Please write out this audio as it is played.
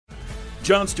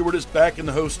Jon Stewart is back in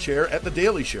the host chair at The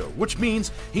Daily Show, which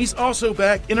means he's also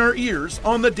back in our ears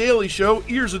on The Daily Show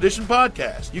Ears Edition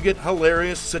podcast. You get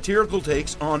hilarious, satirical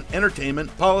takes on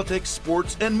entertainment, politics,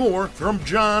 sports, and more from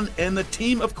Jon and the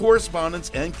team of correspondents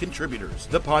and contributors.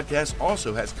 The podcast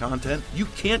also has content you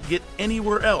can't get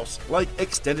anywhere else, like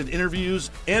extended interviews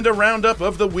and a roundup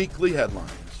of the weekly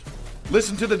headlines.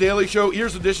 Listen to The Daily Show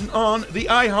Ears Edition on the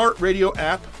iHeartRadio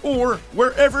app or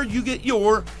wherever you get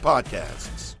your podcasts.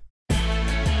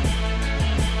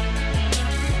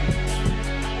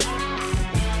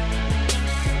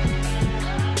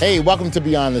 Hey, welcome to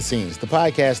Beyond the Scenes, the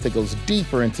podcast that goes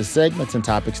deeper into segments and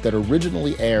topics that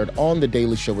originally aired on The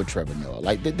Daily Show with Trevor Noah.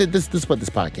 Like, this is what this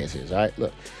podcast is, all right?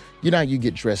 Look, you know how you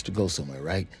get dressed to go somewhere,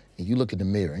 right? And you look in the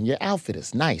mirror, and your outfit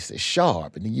is nice, it's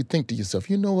sharp, and then you think to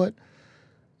yourself, you know what?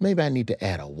 Maybe I need to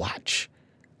add a watch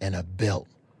and a belt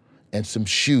and some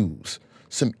shoes,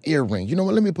 some earrings. You know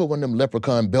what? Let me put one of them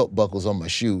leprechaun belt buckles on my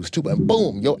shoes too. And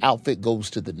boom, your outfit goes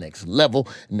to the next level.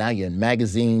 Now you're in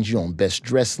magazines, you're on best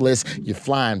dress lists, you're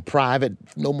flying private,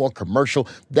 no more commercial.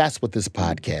 That's what this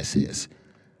podcast is.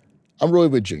 I'm Roy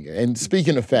Wood Jr., and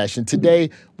speaking of fashion, today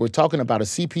we're talking about a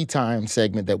CP Time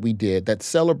segment that we did that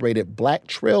celebrated Black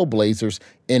trailblazers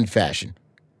in fashion.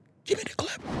 Give me the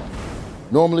clip.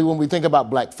 Normally when we think about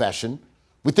Black fashion,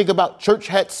 we think about church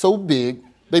hats so big,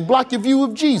 they block your view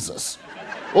of Jesus.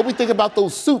 Or we think about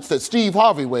those suits that Steve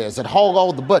Harvey wears that hog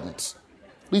all the buttons.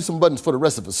 Leave some buttons for the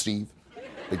rest of us, Steve.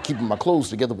 Been keeping my clothes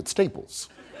together with staples.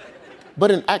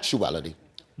 But in actuality,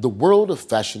 the world of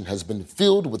fashion has been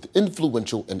filled with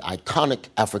influential and iconic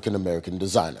African-American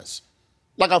designers.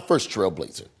 Like our first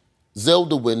trailblazer,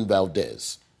 Zelda Wynne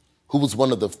Valdez, who was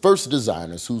one of the first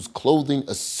designers whose clothing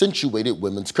accentuated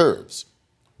women's curves.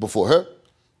 Before her,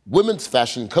 women's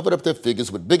fashion covered up their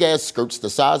figures with big-ass skirts the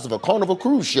size of a Carnival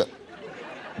cruise ship.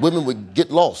 Women would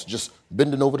get lost just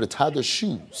bending over to tie their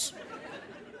shoes.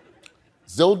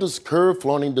 Zelda's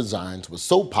curve-flaunting designs were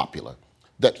so popular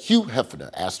that Hugh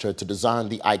Hefner asked her to design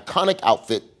the iconic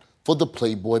outfit for the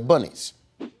Playboy Bunnies.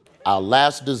 Our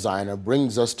last designer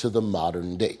brings us to the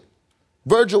modern day.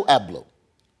 Virgil Abloh,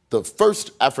 the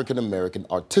first African-American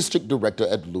artistic director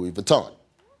at Louis Vuitton,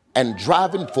 and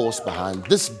driving force behind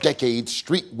this decade's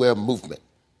streetwear movement.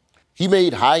 He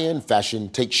made high-end fashion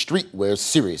take streetwear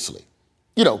seriously.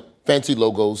 You know, fancy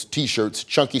logos, t-shirts,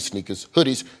 chunky sneakers,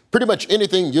 hoodies, pretty much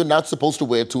anything you're not supposed to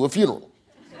wear to a funeral,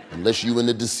 unless you and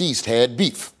the deceased had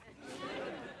beef.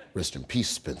 Rest in peace,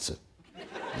 Spencer.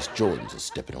 Miss Jordans are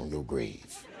stepping on your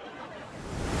grave.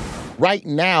 Right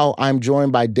now, I'm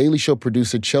joined by Daily Show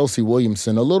producer Chelsea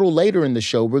Williamson. A little later in the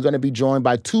show, we're going to be joined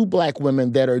by two Black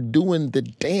women that are doing the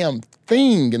damn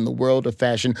thing in the world of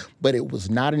fashion, but it was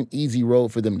not an easy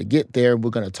road for them to get there.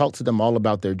 We're going to talk to them all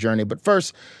about their journey. But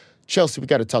first, Chelsea, we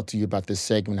got to talk to you about this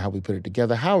segment, how we put it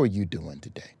together. How are you doing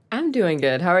today? I'm doing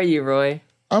good. How are you, Roy?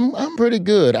 I'm pretty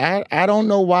good. I don't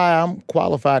know why I'm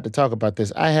qualified to talk about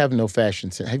this. I have no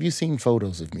fashion sense. Have you seen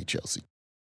photos of me, Chelsea?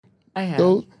 I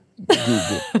have.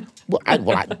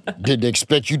 I didn't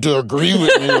expect you to agree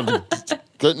with me.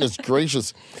 Goodness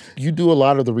gracious. You do a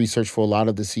lot of the research for a lot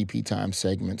of the CP Time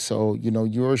segments. So,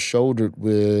 you're shouldered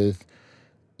with,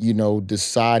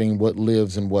 deciding what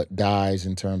lives and what dies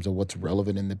in terms of what's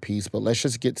relevant in the piece. But let's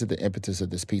just get to the impetus of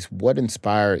this piece. What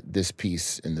inspired this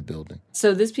piece in the building?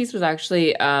 So this piece was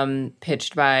actually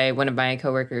pitched by one of my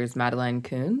coworkers, Madeline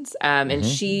Coons. And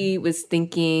she was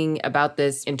thinking about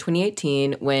this in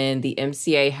 2018 when the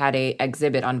MCA had an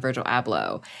exhibit on Virgil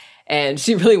Abloh. And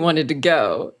she really wanted to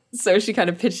go. So she kind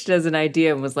of pitched it as an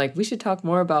idea and was like, we should talk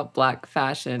more about Black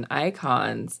fashion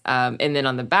icons. And then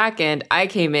on the back end, I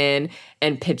came in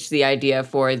and pitched the idea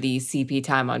for the CP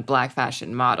Time on Black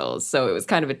fashion models. So it was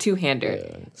kind of a two-hander.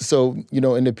 Yeah. So,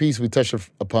 in the piece, we touched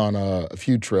upon a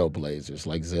few trailblazers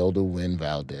like Zelda Wynne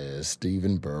Valdez,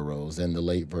 Stephen Burrows, and the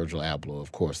late Virgil Abloh,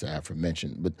 of course, the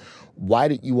aforementioned. But why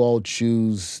did you all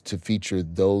choose to feature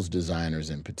those designers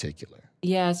in particular?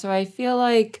 Yeah, so I feel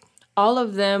like all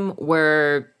of them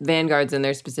were vanguards in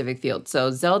their specific field. So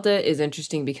Zelda is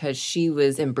interesting because she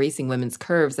was embracing women's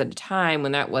curves at a time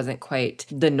when that wasn't quite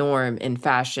the norm in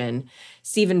fashion.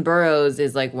 Stephen Burrows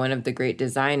is like one of the great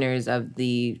designers of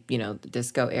the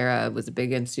disco era, was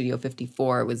big in Studio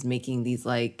 54, was making these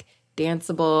like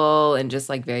danceable and just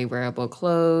like very wearable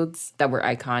clothes that were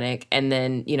iconic. And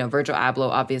then, Virgil Abloh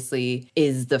obviously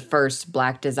is the first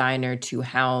Black designer to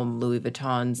helm Louis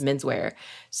Vuitton's menswear.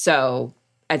 So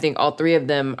I think all three of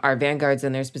them are vanguards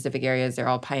in their specific areas. They're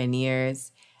all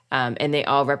pioneers, and they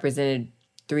all represented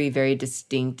three very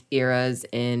distinct eras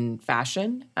in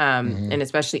fashion, and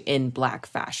especially in Black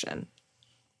fashion.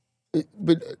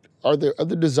 But are there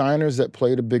other designers that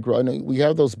played a big role? I know we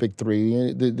have those big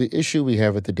three. The issue we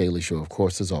have at The Daily Show, of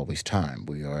course, is always time.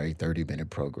 We are a 30-minute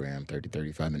program,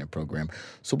 35-minute program.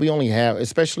 So we only have,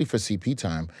 especially for CP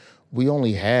time, we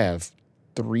only have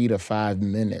 3 to 5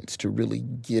 minutes to really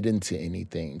get into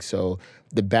anything. So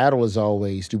the battle is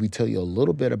always, do we tell you a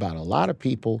little bit about a lot of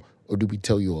people, or do we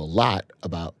tell you a lot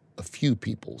about a few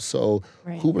people? So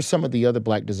Who were some of the other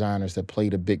Black designers that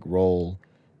played a big role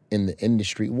in the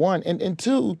industry? One, and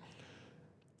two,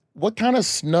 what kind of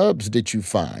snubs did you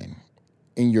find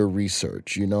in your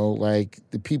research? You know, like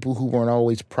the people who weren't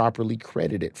always properly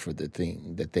credited for the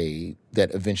thing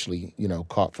that eventually,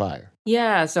 caught fire.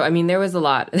 Yeah, so I mean, there was a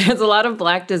lot. There's a lot of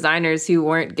Black designers who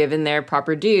weren't given their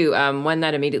proper due. One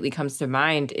that immediately comes to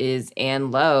mind is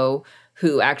Anne Lowe,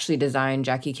 who actually designed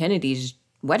Jackie Kennedy's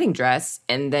wedding dress,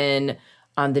 and then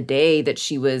on the day that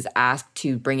she was asked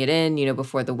to bring it in,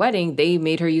 before the wedding, they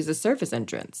made her use a surface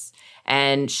entrance.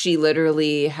 And she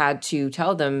literally had to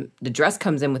tell them, the dress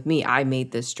comes in with me. I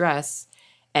made this dress.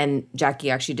 And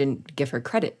Jackie actually didn't give her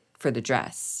credit for the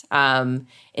dress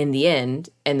in the end.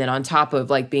 And then on top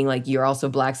of being you're also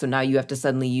Black, so now you have to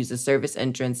suddenly use a service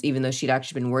entrance, even though she'd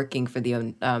actually been working for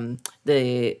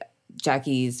the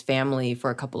Jackie's family for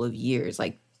a couple of years,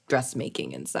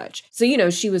 dressmaking and such. So,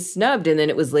 she was snubbed, and then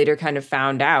it was later kind of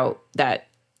found out that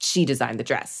she designed the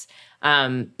dress.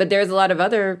 But there's a lot of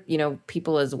other,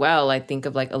 people as well. I think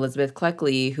of Elizabeth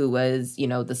Cleckley, who was,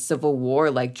 the Civil War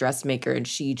dressmaker, and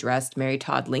she dressed Mary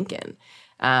Todd Lincoln.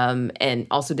 And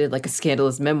also did a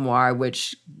scandalous memoir,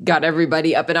 which got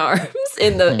everybody up in arms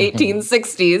in the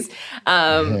 1860s.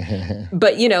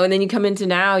 But, and then you come into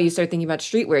now, you start thinking about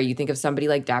streetwear. You think of somebody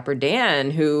like Dapper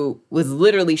Dan, who was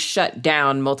literally shut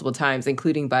down multiple times,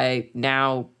 including by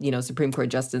now, Supreme Court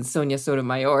Justice Sonia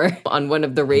Sotomayor on one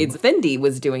of the raids Fendi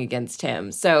was doing against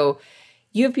him. So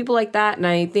you have people like that. And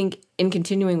I think in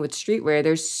continuing with streetwear,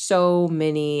 there's so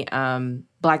many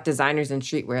Black designers in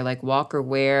streetwear, like Walker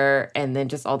Ware, and then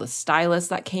just all the stylists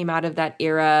that came out of that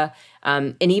era.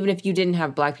 And even if you didn't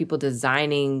have Black people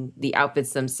designing the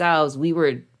outfits themselves, we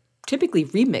were typically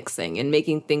remixing and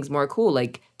making things more cool,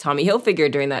 like Tommy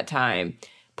Hilfiger during that time,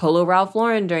 Polo Ralph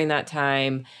Lauren during that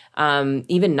time,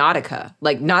 even Nautica.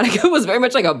 Nautica was very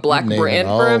much a Black brand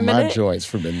for a minute. All my joints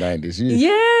from the 90s.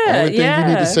 The only thing you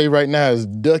need to say right now is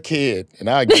Duckhead, and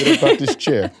I'll get up out this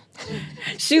chair.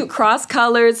 Shoot, Cross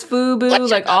Colors,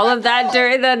 FUBU, all of that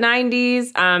during the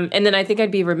 90s. And then I think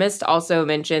I'd be remiss to also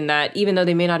mention that even though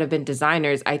they may not have been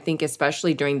designers, I think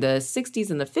especially during the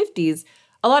 60s and the 50s,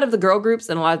 a lot of the girl groups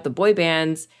and a lot of the boy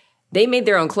bands, they made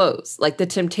their own clothes. The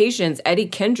Temptations, Eddie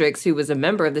Kendricks, who was a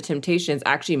member of the Temptations,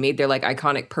 actually made their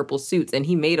iconic purple suits, and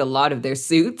he made a lot of their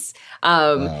suits.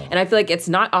 Wow. And I feel it's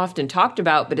not often talked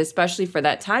about, but especially for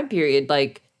that time period,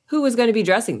 who was going to be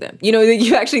dressing them?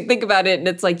 You actually think about it, and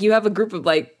it's you have a group of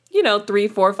 3,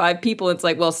 4, 5 people. It's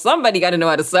well, somebody got to know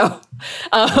how to sew,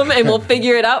 and we'll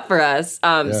figure it out for us.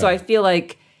 So I feel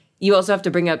you also have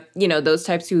to bring up, those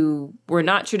types who were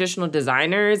not traditional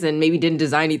designers and maybe didn't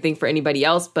design anything for anybody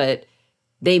else, but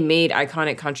they made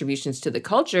iconic contributions to the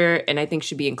culture, and I think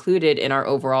should be included in our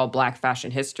overall Black fashion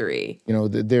history.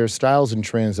 There are styles and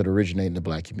trends that originate in the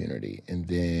Black community, and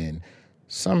then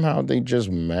somehow they just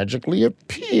magically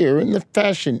appear in the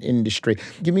fashion industry.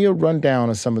 Give me a rundown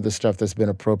of some of the stuff that's been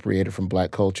appropriated from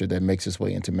Black culture that makes its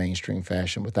way into mainstream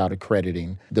fashion without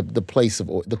accrediting the place of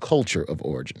the culture of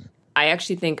origin. I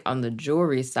actually think on the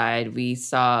jewelry side, we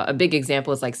saw a big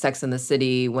example is Sex and the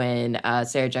City when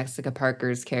Sarah Jessica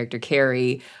Parker's character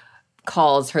Carrie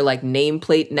calls her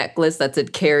nameplate necklace that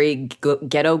said Carrie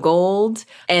Ghetto Gold.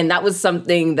 And that was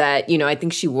something that, I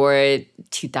think she wore it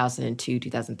 2002,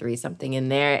 2003, something in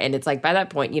there. And it's by that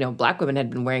point, Black women had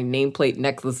been wearing nameplate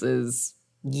necklaces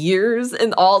years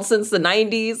and all since the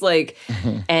 90s,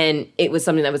 and it was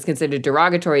something that was considered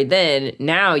derogatory then.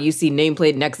 Now you see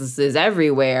nameplate necklaces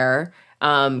everywhere,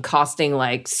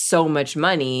 costing so much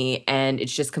money, and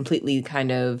it's just completely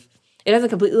it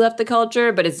hasn't completely left the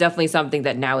culture, but it's definitely something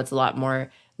that now it's a lot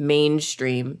more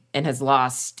mainstream and has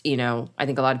lost, I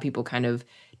think a lot of people kind of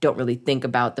don't really think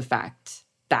about the fact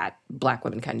that Black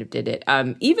women kind of did it.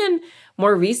 Even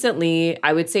more recently,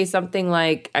 I would say something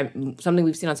something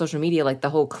we've seen on social media, the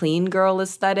whole clean girl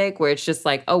aesthetic, where it's just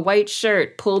a white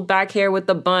shirt, pulled back hair with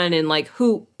the bun and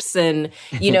hoops and,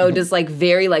 just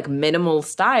very minimal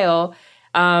style.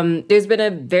 There's been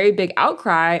a very big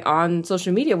outcry on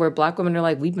social media where Black women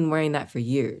are we've been wearing that for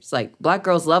years. Black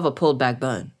girls love a pulled back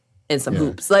bun and some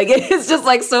hoops. It's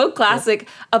just so classic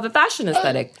of a fashion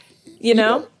aesthetic,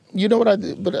 You know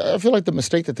what but I feel like the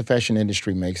mistake that the fashion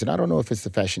industry makes, and I don't know if it's the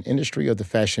fashion industry or the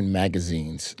fashion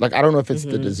magazines. Like, I don't know if it's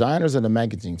the designers or the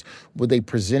magazines, where they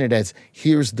present it as,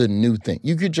 here's the new thing.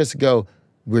 You could just go,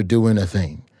 we're doing a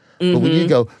thing. But when you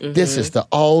go, this is the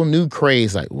all new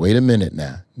craze, like, wait a minute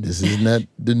now. This is not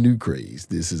the new craze.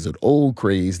 This is an old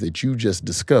craze that you just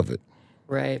discovered.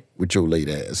 Right. With your late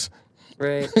ass.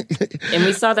 Right. And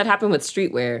we saw that happen with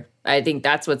streetwear. I think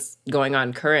that's what's going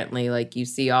on currently. Like, you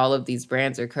see all of these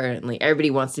brands are currently,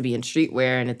 everybody wants to be in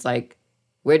streetwear. And it's like,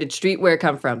 where did streetwear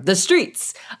come from? The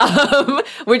streets,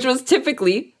 which was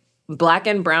typically Black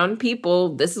and brown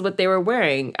people. This is what they were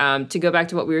wearing. To go back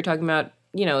to what we were talking about,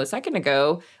 a second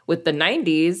ago with the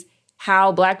 90s,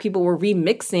 how Black people were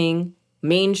remixing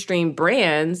mainstream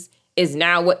brands is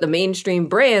now what the mainstream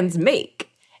brands make.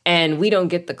 And we don't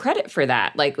get the credit for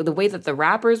that. Like, the way that the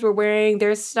rappers were wearing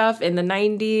their stuff in the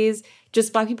 90s,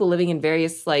 just Black people living in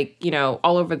various,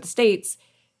 all over the states,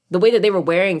 the way that they were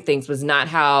wearing things was not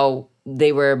how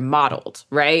they were modeled,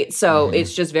 right? So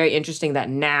it's just very interesting that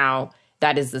now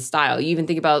that is the style. You even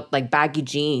think about, baggy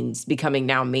jeans becoming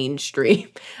now mainstream,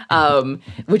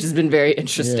 which has been very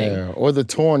interesting. Yeah, or the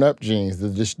torn up jeans, the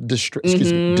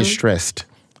distressed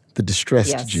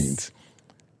Yes. jeans.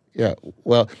 Yeah,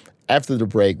 well, after the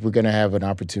break, we're going to have an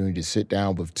opportunity to sit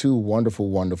down with two wonderful,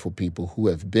 wonderful people who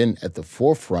have been at the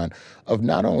forefront of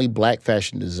not only Black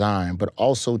fashion design, but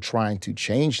also trying to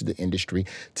change the industry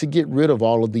to get rid of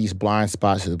all of these blind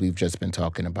spots that we've just been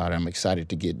talking about. I'm excited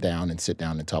to get down and sit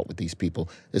down and talk with these people.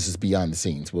 This is Beyond the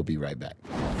Scenes. We'll be right back.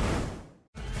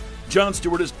 Jon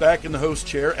Stewart is back in the host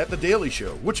chair at The Daily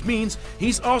Show, which means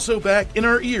he's also back in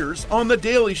our ears on The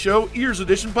Daily Show Ears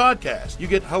Edition podcast. You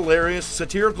get hilarious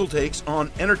satirical takes on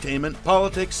entertainment,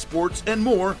 politics, sports, and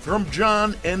more from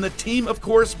Jon and the team of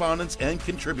correspondents and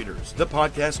contributors. The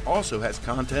podcast also has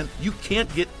content you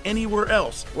can't get anywhere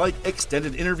else, like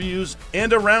extended interviews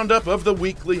and a roundup of the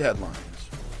weekly headlines.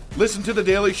 Listen to The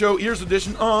Daily Show Ears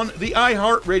Edition on the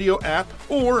iHeartRadio app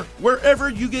or wherever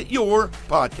you get your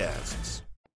podcasts.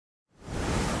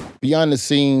 Beyond the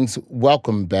Scenes,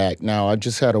 welcome back. Now, I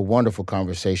just had a wonderful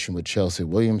conversation with Chelsea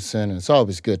Williamson, and it's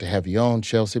always good to have you on,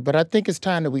 Chelsea, but I think it's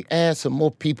time that we add some more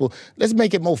people. Let's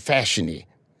make it more fashion-y.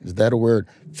 Is that a word?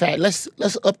 Let's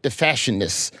up the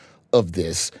fashionness of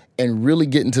this and really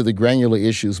get into the granular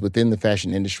issues within the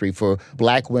fashion industry for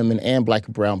Black women and Black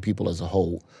and brown people as a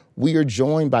whole. We are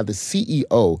joined by the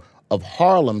CEO of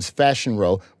Harlem's Fashion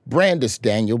Row, Brandis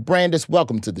Daniel. Brandis,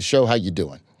 welcome to the show. How you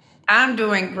doing? I'm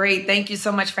doing great. Thank you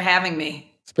so much for having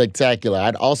me. Spectacular.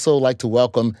 I'd also like to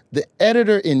welcome the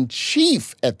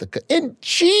editor-in-chief at the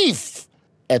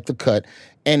Cut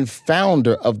and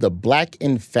founder of the Black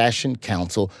in Fashion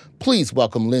Council. Please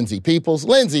welcome Lindsay Peoples.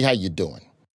 Lindsay, how you doing?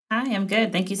 Hi, I'm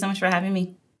good. Thank you so much for having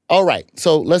me. All right.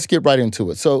 So let's get right into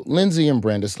it. So Lindsay and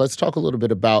Brandis, let's talk a little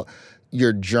bit about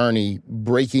your journey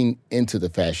breaking into the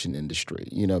fashion industry,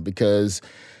 because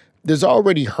there's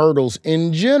already hurdles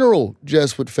in general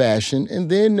just with fashion,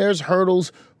 and then there's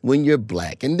hurdles when you're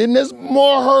Black, and then there's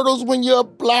more hurdles when you're a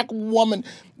Black woman.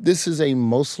 This is a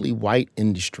mostly white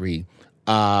industry.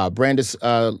 Brandis,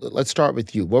 let's start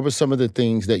with you. What were some of the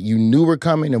things that you knew were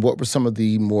coming, and what were some of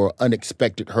the more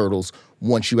unexpected hurdles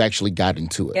once you actually got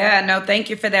into it? Yeah, no, thank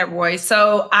you for that, Roy.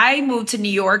 So I moved to New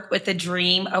York with the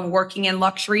dream of working in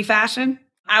luxury fashion.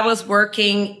 I was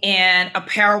working in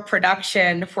apparel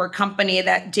production for a company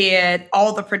that did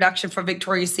all the production for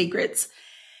Victoria's Secrets.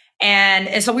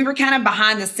 And so we were kind of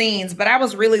behind the scenes, but I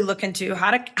was really looking to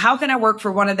how can I work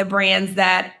for one of the brands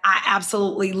that I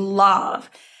absolutely love?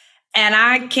 And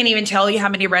I can't even tell you how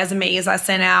many resumes I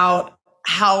sent out,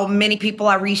 how many people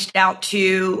I reached out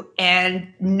to, and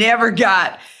never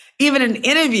got even an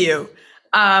interview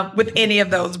with any of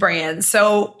those brands.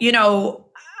 So,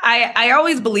 I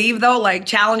always believe, though,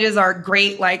 challenges are a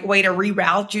great way to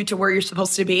reroute you to where you're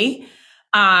supposed to be.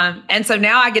 And so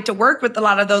now I get to work with a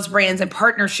lot of those brands and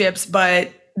partnerships.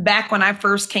 But back when I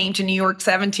first came to New York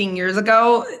 17 years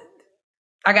ago,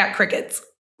 I got crickets.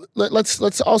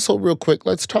 Let's also real quick,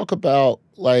 let's talk about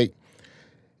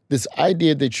this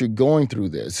idea that you're going through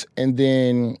this and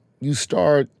then you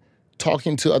start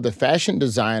talking to other fashion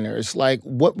designers.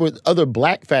 What were other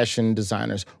Black fashion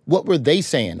designers? What were they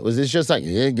saying? Was it just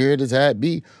yeah, girl, that's how it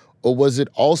be? Or was it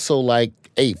also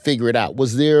hey, figure it out?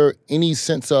 Was there any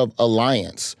sense of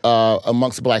alliance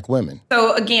amongst Black women?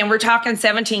 So again, we're talking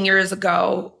 17 years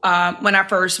ago when I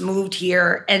first moved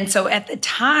here. And so at the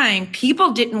time,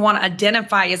 people didn't want to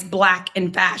identify as Black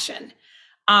in fashion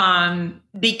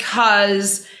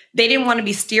because they didn't want to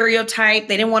be stereotyped.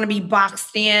 They didn't want to be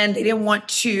boxed in. They didn't want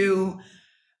to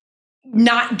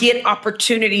not get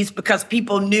opportunities because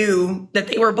people knew that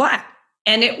they were Black.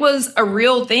 And it was a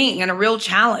real thing and a real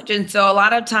challenge. And so a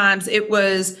lot of times it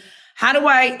was, how do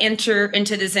I enter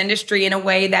into this industry in a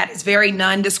way that is very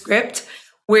nondescript,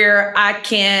 where I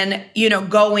can,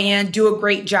 go in, do a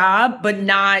great job, but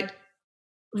not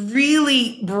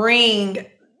really bring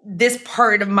this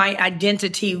part of my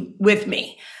identity with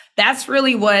me. That's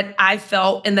really what I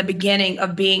felt in the beginning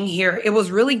of being here. It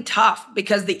was really tough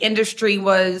because the industry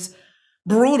was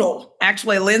brutal.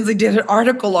 Actually, Lindsay did an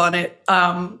article on it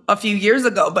a few years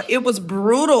ago, but it was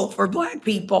brutal for Black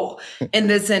people in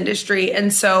this industry.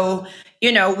 And so,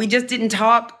 we just didn't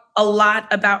talk a lot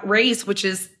about race, which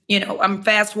is, I'm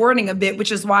fast forwarding a bit,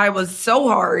 which is why it was so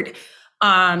hard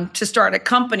to start a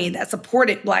company that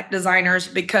supported Black designers,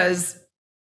 because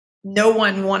no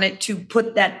one wanted to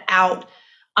put that out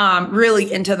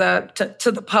really into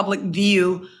to the public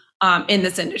view in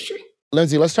this industry.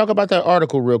 Lindsay, let's talk about that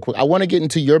article real quick. I want to get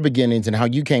into your beginnings and how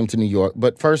you came to New York.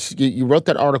 But first, you wrote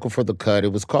that article for The Cut.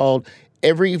 It was called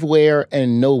Everywhere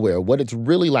and Nowhere, What It's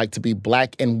Really Like to Be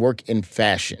Black and Work in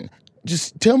Fashion.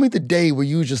 Just tell me the day where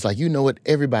you were just like, you know what,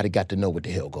 everybody got to know what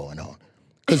the hell going on.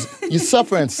 Because you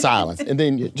suffer in silence. And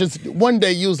then just one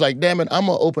day you was like, damn it, I'm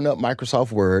going to open up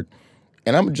Microsoft Word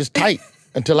and I'm going to just type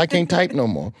until I can't type no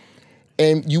more.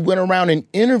 And you went around and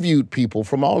interviewed people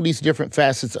from all these different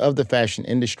facets of the fashion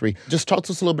industry. Just talk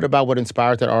to us a little bit about what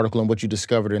inspired that article and what you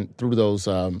discovered through those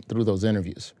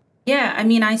interviews. Yeah, I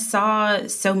mean, I saw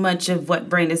so much of what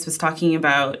Brandice was talking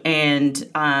about, and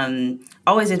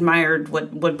always admired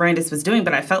what Brandice was doing,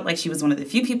 but I felt like she was one of the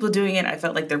few people doing it. I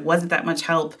felt like there wasn't that much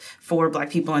help for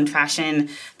Black people in fashion.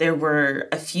 There were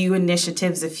a few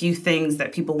initiatives, a few things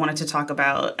that people wanted to talk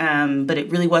about, but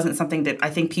it really wasn't something that I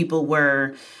think people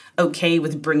were okay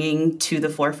with bringing to the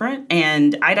forefront.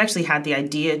 And I'd actually had the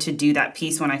idea to do that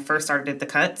piece when I first started at The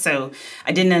Cut. So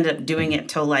I didn't end up doing it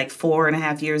till like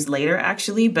 4.5 years later,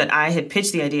 actually. But I had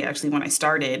pitched the idea actually when I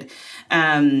started,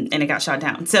 and it got shot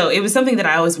down. So it was something that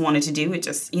I always wanted to do. It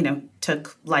just,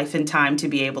 took life and time to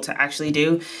be able to actually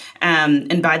do.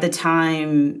 And by the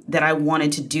time that I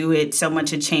wanted to do it, so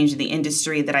much had changed in the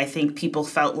industry that I think people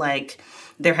felt like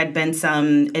there had been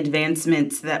some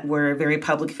advancements that were very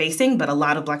public facing, but a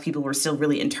lot of Black people were still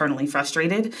really internally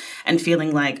frustrated and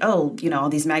feeling like, all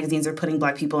these magazines are putting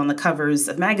Black people on the covers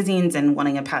of magazines and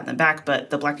wanting to pat them back.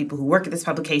 But the Black people who work at this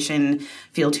publication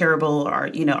feel terrible or,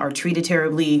 are treated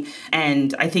terribly.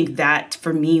 And I think that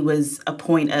for me was a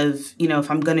point of,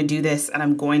 if I'm going to do this and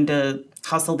I'm going to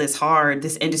hustle this hard,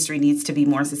 this industry needs to be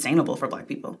more sustainable for Black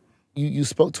people. You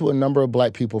spoke to a number of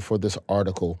Black people for this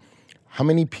article. How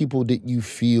many people did you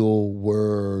feel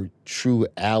were true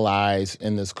allies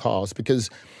in this cause? Because,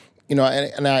 and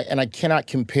I cannot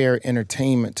compare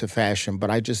entertainment to fashion,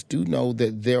 but I just do know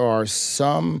that there are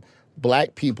some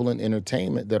Black people in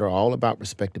entertainment that are all about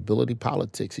respectability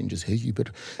politics and just, hey, you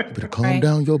better calm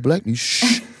down your blackness.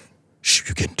 Shh,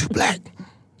 you're getting too black.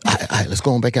 All right, let's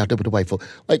go on back out there with the white folk.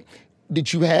 Like,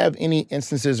 did you have any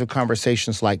instances or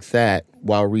conversations like that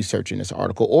while researching this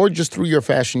article, or just through your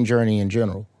fashion journey in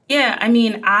general? Yeah, I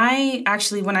mean, I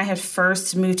actually, when I had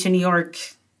first moved to New York,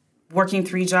 working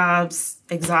 3 jobs,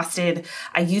 exhausted,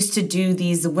 I used to do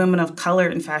these women of color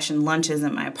in fashion lunches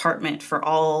in my apartment for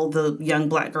all the young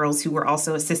Black girls who were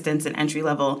also assistants and entry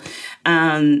level.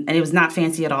 And it was not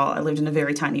fancy at all. I lived in a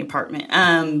very tiny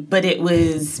apartment. But it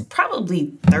was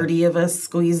probably 30 of us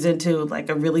squeezed into like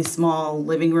a really small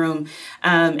living room.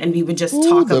 And we would just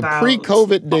talk about the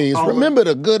pre-COVID days. Remember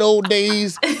the good old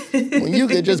days when you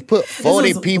could just put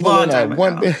 40 people in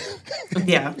one bed?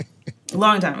 Yeah. A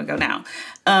long time ago now.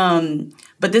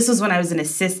 But this was when I was an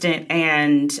assistant,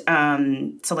 and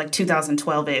so like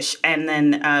 2012-ish. And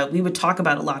then we would talk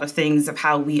about a lot of things of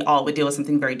how we all would deal with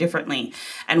something very differently.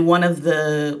 And one of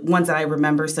the ones that I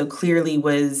remember so clearly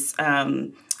was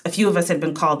a few of us had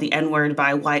been called the N-word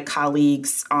by white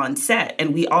colleagues on set.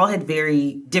 And we all had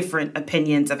very different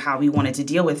opinions of how we wanted to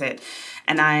deal with it.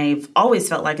 And I've always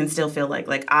felt like, and still feel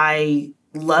like I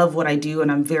love what I do, and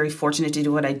I'm very fortunate to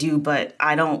do what I do, but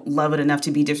I don't love it enough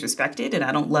to be disrespected, and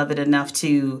I don't love it enough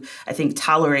to, I think,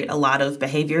 tolerate a lot of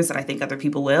behaviors that I think other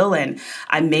people will. And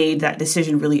I made that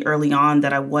decision really early on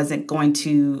that I wasn't going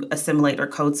to assimilate or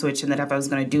code switch, and that if I was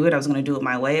going to do it, I was going to do it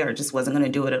my way, or just wasn't going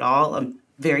to do it at all. I'm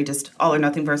very just all or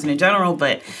nothing person in general,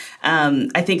 but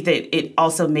I think that it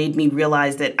also made me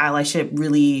realize that allyship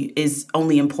really is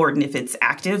only important if it's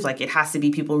active. Like, it has to be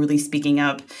people really speaking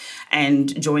up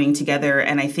and joining together.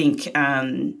 And I think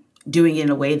doing it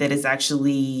in a way that is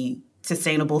actually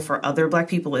sustainable for other Black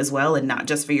people as well, and not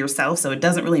just for yourself. So it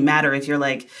doesn't really matter if you're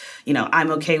like, you know, I'm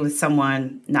okay with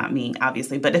someone, not me,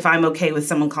 obviously, but if I'm okay with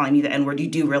someone calling me the N-word, you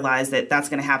do realize that that's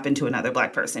going to happen to another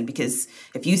Black person. Because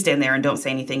if you stand there and don't say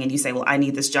anything and you say, well, I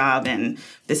need this job and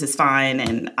this is fine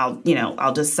and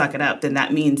I'll just suck it up, then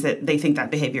that means that they think that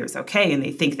behavior is okay. And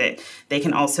they think that they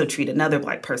can also treat another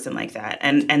Black person like that.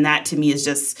 And that to me is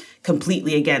just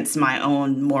completely against my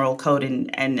own moral code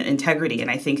and integrity.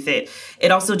 And I think that it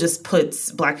also just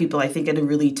puts Black people, I think, in a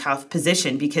really tough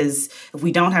position, because if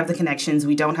we don't have the connections,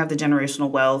 we don't have the generational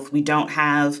wealth, we don't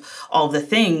have all the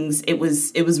things. It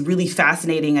was really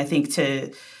fascinating, I think,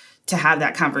 to have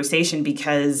that conversation,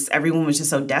 because everyone was just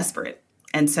so desperate.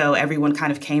 And so everyone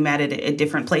kind of came at it at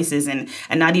different places, and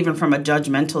not even from a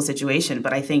judgmental situation.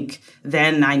 But I think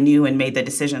then I knew and made the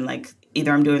decision, like,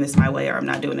 either I'm doing this my way or I'm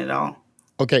not doing it at all.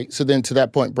 Okay, so then to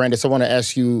that point, Brandis, I want to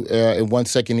ask you in 1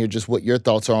 second here just what your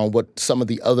thoughts are on what some of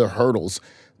the other hurdles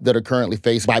that are currently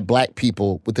faced by Black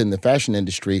people within the fashion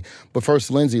industry. But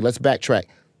first, Lindsay, let's backtrack.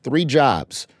 3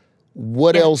 jobs.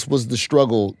 What else was the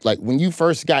struggle? Like, when you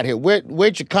first got here,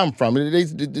 where'd you come from?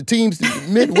 The teams,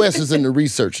 Midwest is in the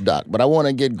research doc, but I want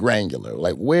to get granular.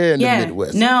 Like, where in the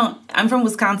Midwest? No, I'm from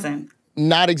Wisconsin.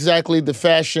 Not exactly the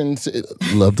fashions.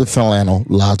 Love the flannel.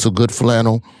 Lots of good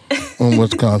flannel in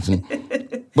Wisconsin.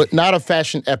 But not a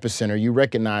fashion epicenter. You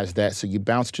recognize that. So you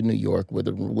bounced to New York where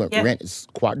the rent is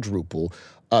quadruple.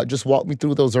 Just walk me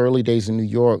through those early days in New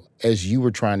York as you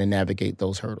were trying to navigate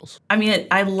those hurdles. I mean,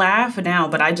 I laugh now,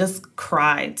 but I just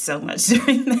cried so much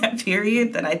during that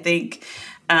period that I think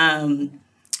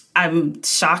I'm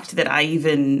shocked that I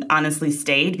even honestly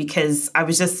stayed, because I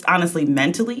was just honestly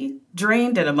mentally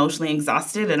drained and emotionally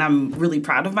exhausted. And I'm really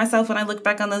proud of myself when I look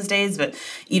back on those days. But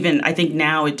even I think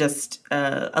now it just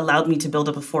allowed me to build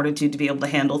up a fortitude to be able to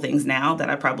handle things now that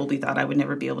I probably thought I would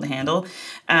never be able to handle.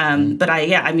 But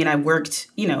I worked,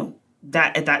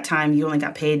 that at that time you only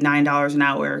got paid $9 an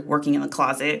hour working in the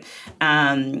closet.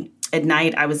 At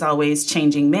night, I was always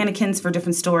changing mannequins for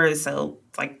different stores. So,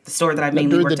 like the store that I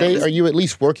mainly worked at. Are you at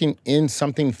least working in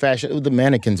something fashion? The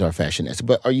mannequins are fashionettes,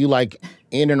 but are you like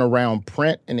in and around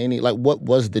print and any, like, what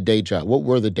was the day job? What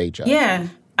were the day jobs? Yeah.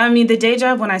 I mean, the day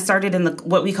job when I started in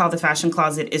what we call the fashion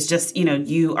closet is just,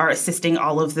 you are assisting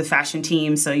all of the fashion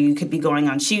teams. So you could be going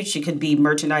on shoots, you could be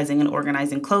merchandising and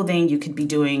organizing clothing, you could be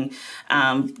doing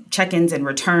check-ins and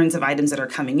returns of items that are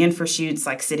coming in for shoots,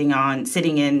 like sitting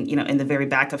in, in the very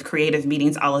back of creative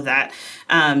meetings, all of that.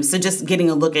 So just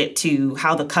getting a look to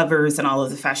how the covers and all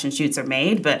of the fashion shoots are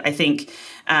made. But I think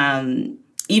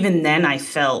even then I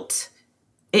felt...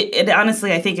 It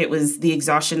honestly, I think it was the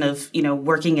exhaustion of,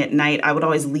 working at night. I would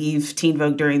always leave Teen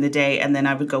Vogue during the day, and then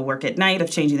I would go work at night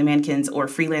of changing the mannequins or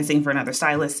freelancing for another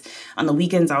stylist. On the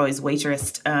weekends, I always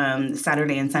waitressed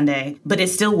Saturday and Sunday, but it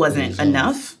still wasn't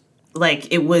enough.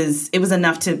 Like, it was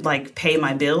enough to, like, pay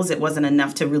my bills. It wasn't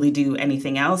enough to really do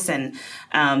anything else. And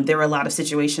there were a lot of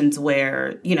situations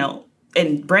where,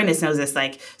 and Brandis knows this,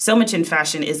 like, so much in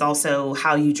fashion is also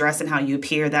how you dress and how you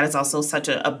appear. That is also such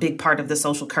a big part of the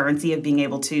social currency of being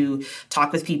able to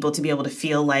talk with people, to be able to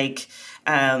feel like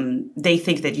they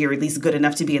think that you're at least good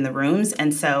enough to be in the rooms.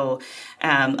 And so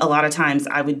a lot of times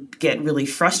I would get really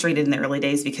frustrated in the early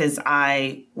days because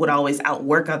I would always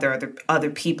outwork other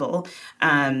people.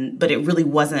 But it really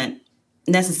wasn't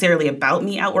necessarily about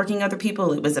me outworking other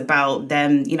people. It was about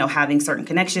them, having certain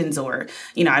connections, or,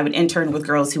 I would intern with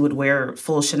girls who would wear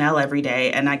full Chanel every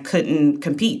day, and I couldn't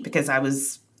compete because I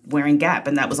was wearing Gap,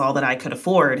 and that was all that I could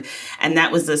afford. And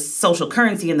that was the social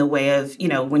currency in the way of,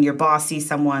 when your boss sees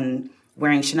someone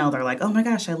wearing Chanel, they're like, oh my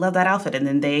gosh, I love that outfit. And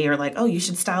then they are like, oh, you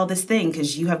should style this thing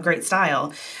because you have great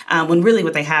style. When really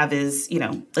what they have is,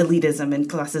 elitism and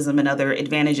classism and other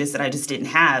advantages that I just didn't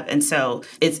have. And so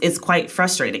it's quite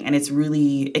frustrating, and it's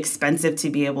really expensive to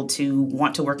be able to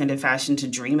want to work into fashion, to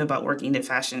dream about working into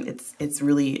fashion. It's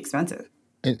really expensive.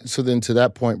 And so then to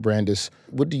that point, Brandis,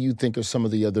 what do you think of some of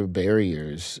the other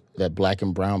barriers that Black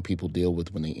and brown people deal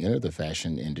with when they enter the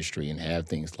fashion industry, and have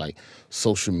things like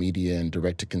social media and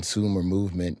direct-to-consumer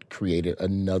movement created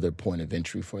another point of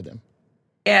entry for them?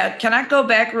 Yeah, can I go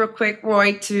back real quick,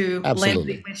 Roy, to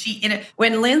Absolutely. Lindsay?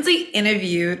 When Lindsay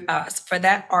interviewed us for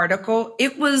that article,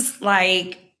 it was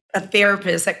like a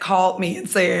therapist had called me and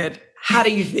said, how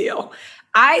do you feel?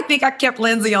 I think I kept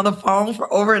Lindsay on the phone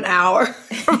for over an hour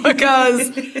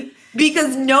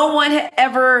because no one had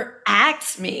ever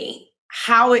asked me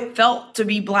how it felt to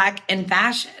be Black in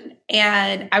fashion.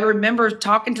 And I remember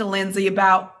talking to Lindsay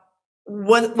about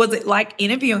what was it like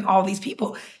interviewing all these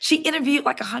people. She interviewed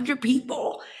like 100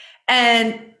 people,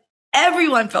 and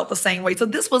everyone felt the same way. So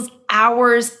this was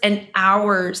hours and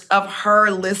hours of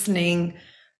her listening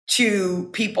to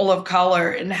people of color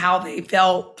and how they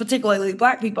felt, particularly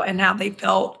Black people, and how they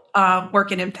felt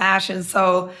working in fashion.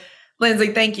 So,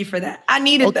 Lindsay, thank you for that. I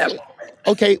needed that moment.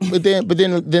 Okay, but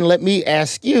then let me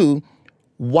ask you,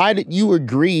 why did you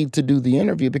agree to do the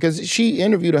interview? Because she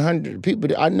interviewed 100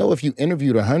 people. I know if you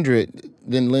interviewed 100,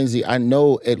 then Lindsay, I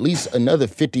know at least another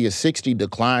 50 or 60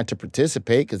 declined to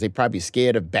participate because they probably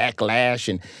scared of backlash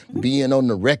and being on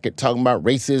the record talking about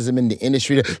racism in the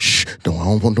industry. I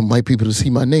don't want the white people to see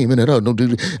my name in it. I can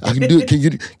do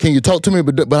it. Can you talk to me?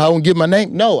 But I won't give my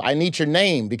name. No, I need your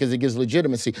name because it gives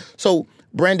legitimacy. So,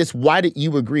 Brandis, why did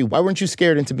you agree? Why weren't you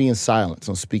scared into being silent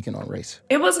on speaking on race?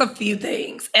 It was a few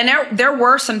things. And there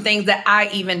were some things that I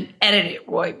even edited,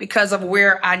 Roy, because of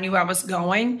where I knew I was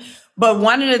going. But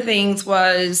one of the things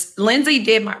was Lindsay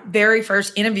did my very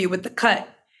first interview with The Cut.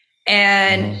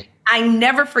 And I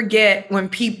never forget when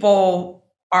people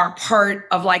are part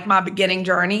of like my beginning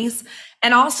journeys.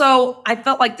 And also, I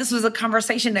felt like this was a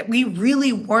conversation that we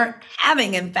really weren't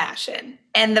having in fashion.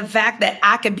 And the fact that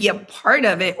I could be a part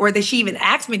of it, or that she even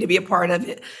asked me to be a part of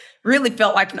it, really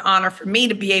felt like an honor for me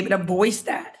to be able to voice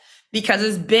that. Because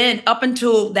it's been, up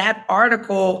until that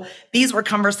article, these were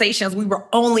conversations we were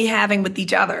only having with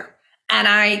each other. And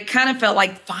I kind of felt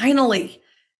like, finally,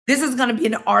 this is going to be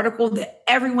an article that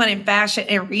everyone in fashion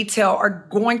and retail are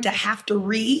going to have to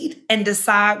read and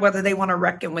decide whether they want to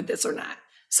reckon with this or not.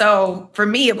 So for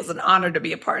me, it was an honor to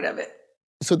be a part of it.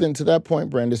 So then to that point,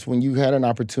 Brandis, when you had an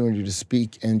opportunity to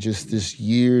speak and just this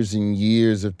years and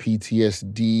years of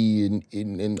PTSD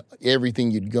and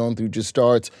everything you'd gone through just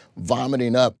starts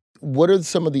vomiting up, what are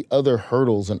some of the other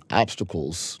hurdles and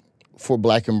obstacles for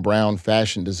Black and brown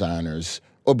fashion designers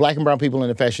or Black and brown people in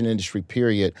the fashion industry,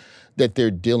 period, that they're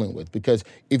dealing with? Because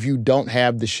if you don't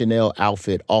have the Chanel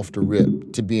outfit off the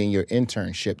rip to be in your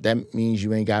internship, that means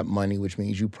you ain't got money, which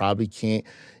means you probably can't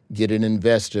get an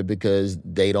investor because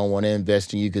they don't want to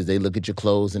invest in you because they look at your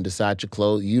clothes and decide your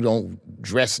clothes. You don't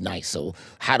dress nice, so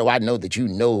how do I know that you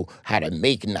know how to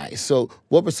make nice? So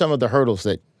what were some of the hurdles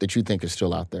that you think are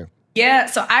still out there? Yeah,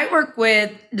 so I work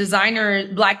with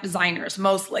Black designers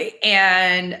mostly,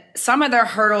 and some of their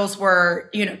hurdles were,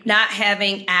 not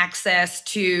having access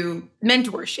to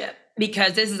mentorship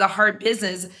because this is a hard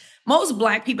business. Most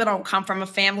Black people don't come from a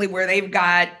family where they've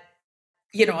got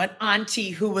an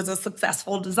auntie who was a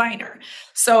successful designer.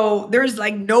 So there's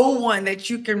like no one that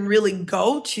you can really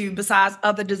go to besides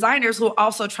other designers who are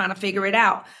also trying to figure it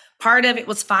out. Part of it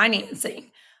was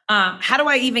financing. How do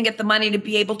I even get the money to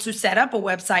be able to set up a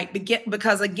website?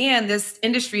 Because again, this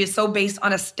industry is so based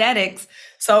on aesthetics.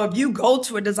 So if you go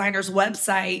to a designer's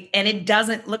website and it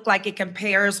doesn't look like it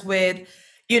compares with,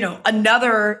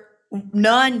 another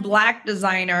non-Black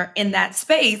designer in that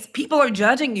space, people are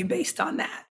judging you based on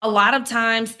that. A lot of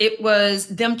times it was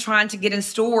them trying to get in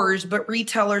stores, but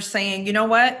retailers saying, you know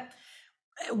what?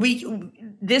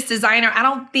 This designer, I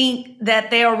don't think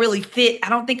that they'll really fit. I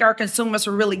don't think our consumers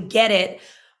will really get it.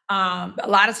 A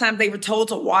lot of times they were told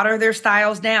to water their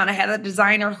styles down. I had a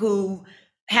designer who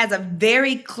has a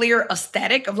very clear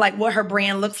aesthetic of like what her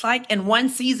brand looks like. And one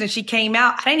season she came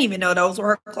out, I didn't even know those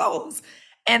were her clothes.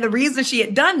 And the reason she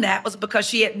had done that was because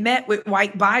she had met with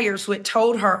white buyers who had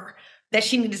told her that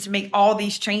she needed to make all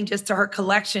these changes to her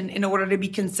collection in order to be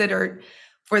considered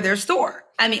for their store.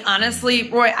 I mean, honestly,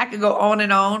 Roy, I could go on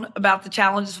and on about the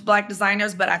challenges for Black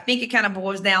designers, but I think it kind of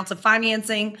boils down to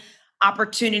financing,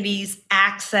 opportunities,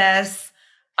 access,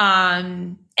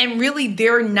 and really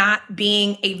there not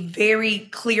being a very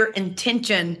clear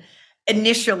intention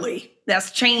initially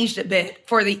that's changed a bit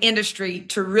for the industry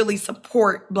to really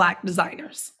support Black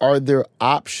designers. Are there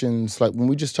options, like when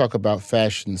we just talk about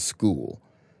fashion school,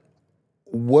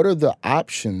 what are the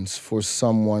options for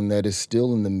someone that is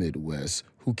still in the Midwest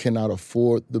who cannot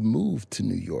afford the move to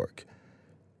New York?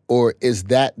 Or is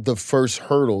that the first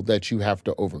hurdle that you have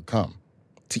to overcome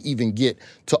to even get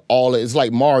to all of it? It's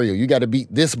like Mario, you got to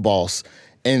beat this boss,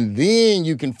 and then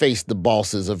you can face the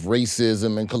bosses of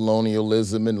racism and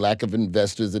colonialism and lack of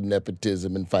investors and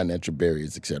nepotism and financial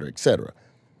barriers, et cetera, et cetera.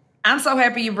 I'm so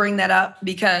happy you bring that up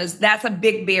because that's a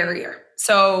big barrier.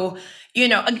 So,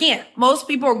 again, most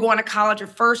people are going to college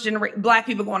or Black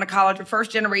people going to college or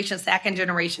first generation, second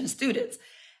generation students.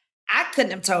 I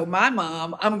couldn't have told my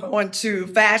mom I'm going to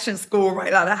fashion school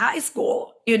right out of high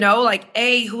school. Like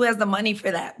A, who has the money for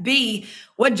that? B,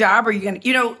 what job are you going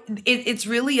to, it's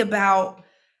really about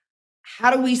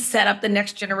how do we set up the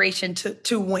next generation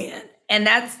to win? And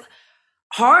that's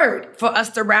hard for us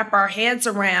to wrap our heads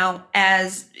around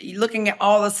as looking at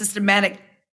all the systematic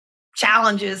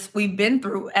challenges we've been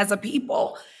through as a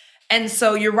people. And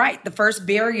so you're right. The first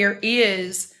barrier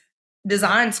is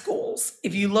design schools.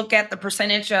 If you look at the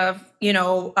percentage of,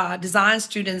 design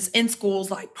students in schools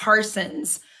like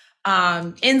Parsons,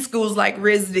 in schools like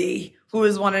RISD, who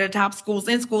is one of the top schools,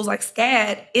 in schools like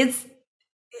SCAD,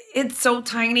 it's so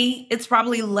tiny. It's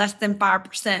probably less than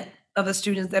 5% of the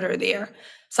students that are there.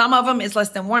 Some of them is less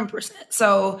than 1%.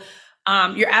 So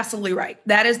you're absolutely right.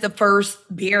 That is the first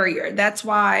barrier. That's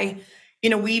why,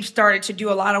 we've started to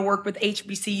do a lot of work with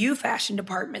HBCU fashion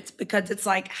departments, because it's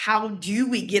like, how do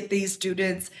we get these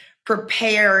students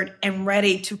prepared and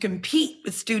ready to compete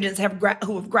with students who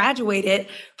have graduated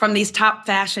from these top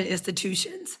fashion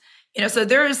institutions? So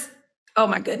there's, oh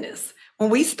my goodness, when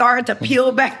we start to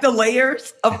peel back the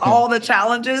layers of all the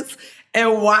challenges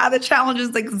and why the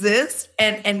challenges exist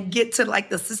and get to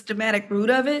like the systematic root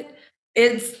of it,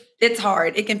 it's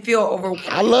hard. It can feel overwhelming.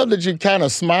 I love that you're kind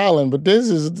of smiling, but this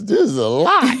is a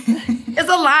lot. It's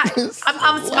a lot.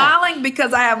 I'm smiling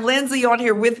because I have Lindsay on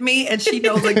here with me, and she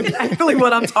knows exactly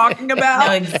what I'm talking about.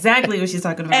 I know exactly what she's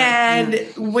talking about.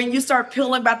 And when you start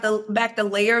peeling back the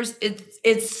layers,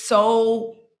 it's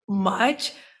so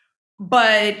much.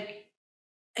 But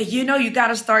you got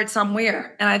to start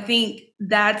somewhere, and I think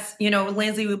that's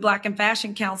Lindsay with Black in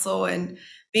Fashion Council and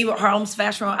me with Harlem's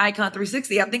Fashion Icon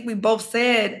 360. I think we both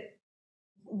said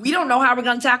we don't know how we're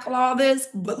going to tackle all this,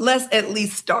 but let's at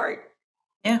least start.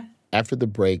 Yeah. After the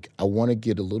break, I want to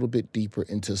get a little bit deeper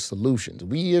into solutions.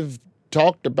 We have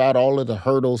talked about all of the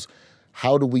hurdles.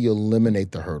 How do we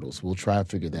eliminate the hurdles? We'll try and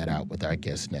figure that out with our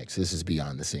guest next. This is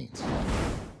Beyond the Scenes.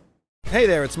 Hey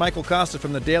there, it's Michael Costa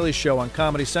from The Daily Show on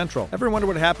Comedy Central. Ever wonder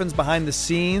what happens behind the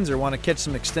scenes or want to catch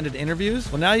some extended interviews?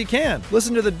 Well, now you can.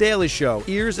 Listen to The Daily Show,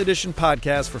 Ears Edition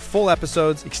podcast for full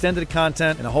episodes, extended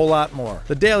content, and a whole lot more.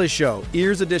 The Daily Show,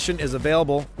 Ears Edition is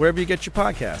available wherever you get your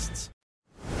podcasts.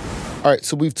 All right,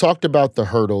 so we've talked about the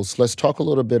hurdles. Let's talk a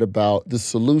little bit about the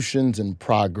solutions and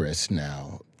progress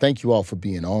now. Thank you all for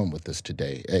being on with us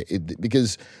today,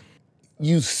 because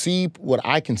you see what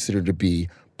I consider to be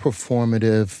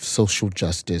performative social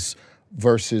justice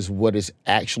versus what is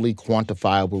actually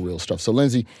quantifiable real stuff. So,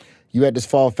 Lindsay, you had this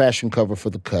fall fashion cover for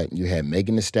The Cut. You had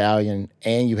Megan Thee Stallion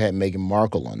and you had Meghan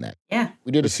Markle on that. Yeah.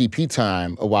 We did a CP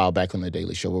time a while back on The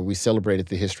Daily Show where we celebrated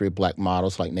the history of Black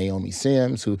models like Naomi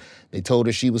Sims, who they told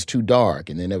her she was too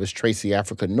dark. And then there was Tracy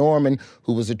Africa Norman,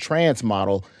 who was a trans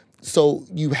model. So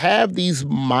you have these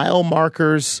mile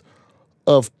markers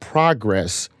of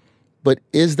progress. But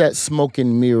is that smoke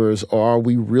and mirrors, or are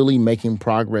we really making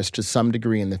progress to some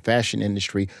degree in the fashion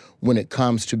industry when it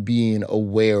comes to being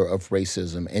aware of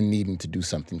racism and needing to do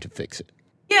something to fix it?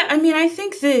 Yeah, I mean, I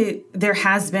think that there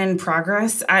has been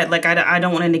progress. I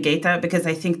don't want to negate that because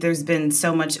I think there's been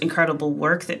so much incredible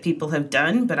work that people have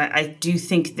done. But I do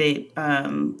think that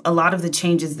a lot of the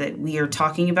changes that we are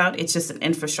talking about, it's just an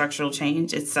infrastructural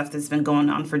change. It's stuff that's been going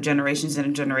on for generations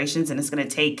and generations, and it's going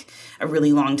to take a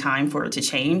really long time for it to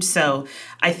change. So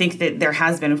I think that there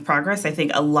has been progress. I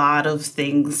think a lot of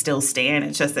things still stand.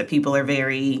 It's just that people are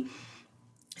very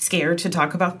scared to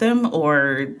talk about them,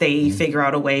 or they figure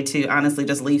out a way to honestly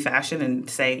just leave fashion and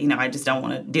say, I just don't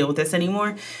want to deal with this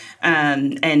anymore,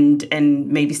 and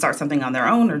maybe start something on their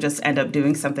own or just end up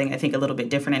doing something, I think, a little bit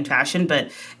different in fashion.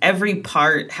 But every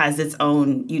part has its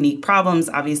own unique problems,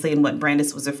 obviously, and what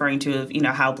Brandis was referring to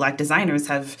of, how Black designers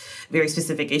have very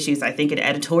specific issues. I think in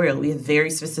editorial, we have very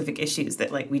specific issues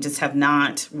that we just have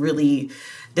not really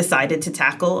decided to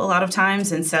tackle a lot of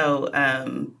times. And so,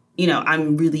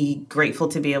 I'm really grateful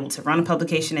to be able to run a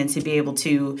publication and to be able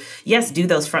to, yes, do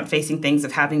those front-facing things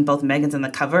of having both Megans on the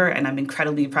cover, and I'm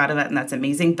incredibly proud of that, and that's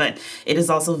amazing. But it is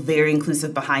also very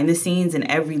inclusive behind the scenes, and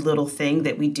every little thing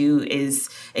that we do is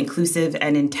inclusive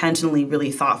and intentionally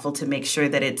really thoughtful to make sure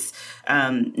that it's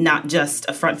not just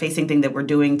a front-facing thing that we're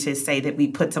doing to say that we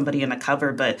put somebody on a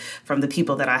cover, but from the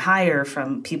people that I hire,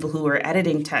 from people who are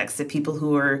editing text, to people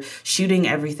who are shooting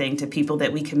everything, to people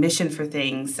that we commission for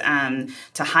things,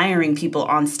 to hiring people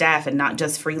on staff and not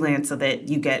just freelance so that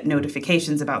you get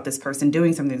notifications about this person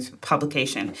doing something for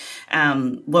publication.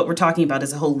 What we're talking about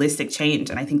is a holistic change,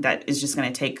 and I think that is just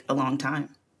going to take a long time.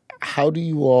 How do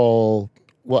you all...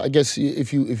 Well, I guess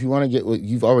if you want to get,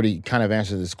 you've already kind of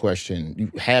answered this question.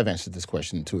 You have answered this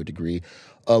question to a degree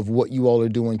of what you all are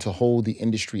doing to hold the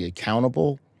industry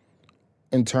accountable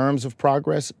in terms of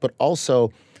progress. But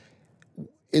also,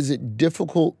 is it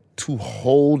difficult to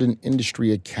hold an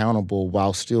industry accountable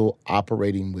while still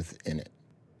operating within it?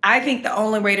 I think the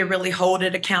only way to really hold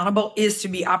it accountable is to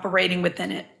be operating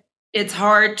within it. It's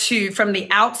hard to, from the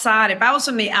outside, if I was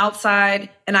from the outside,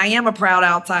 and I am a proud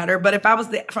outsider, but if I was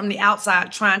from the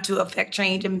outside trying to affect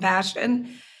change in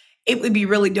fashion, it would be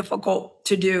really difficult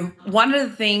to do. One of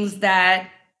the things that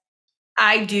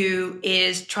I do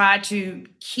is try to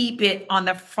keep it on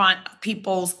the front of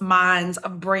people's minds,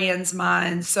 of brands'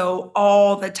 minds. So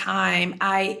all the time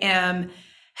I am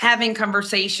having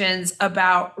conversations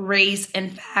about race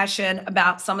and fashion,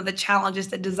 about some of the challenges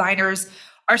that designers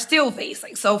are still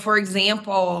facing. So for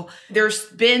example, there's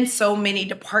been so many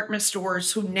department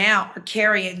stores who now are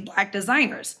carrying Black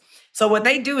designers. So what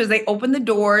they do is they open the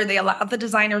door, they allow the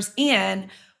designers in,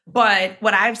 but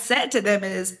what I've said to them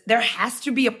is there has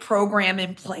to be a program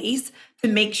in place to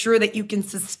make sure that you can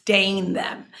sustain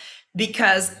them,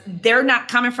 because they're not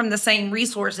coming from the same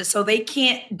resources. So they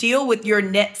can't deal with your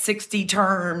net 60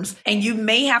 terms, and you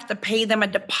may have to pay them a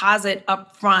deposit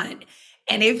up front.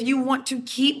 And if you want to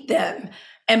keep them,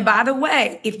 and by the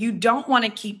way, if you don't want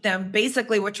to keep them,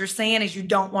 basically what you're saying is you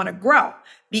don't want to grow,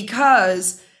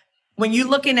 because when you're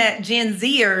looking at Gen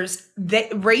Zers,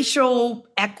 racial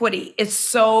equity is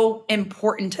so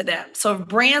important to them. So if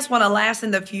brands want to last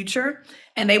in the future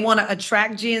and they want to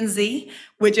attract Gen Z,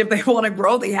 which if they want to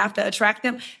grow, they have to attract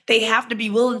them, they have to be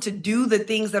willing to do the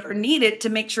things that are needed to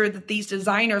make sure that these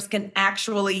designers can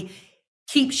actually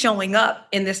keep showing up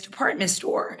in this department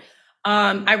store.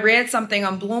 I read something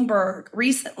on Bloomberg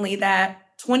recently that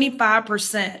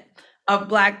 25% of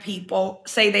Black people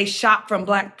say they shop from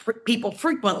Black people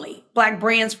frequently, Black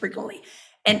brands frequently.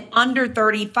 And under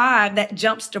 35, that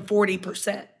jumps to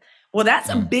 40%. Well, that's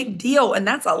a big deal. And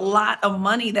that's a lot of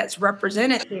money that's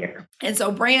represented here. And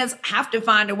so brands have to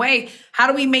find a way. How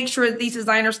do we make sure that these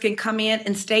designers can come in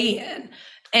and stay in?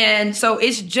 And so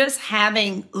it's just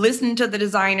listening to the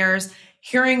designers,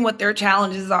 hearing what their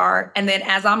challenges are. And then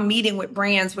as I'm meeting with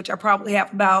brands, which I probably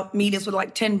have about meetings with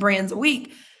like 10 brands a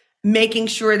week, making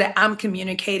sure that I'm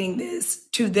communicating this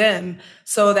to them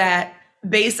so that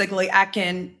basically I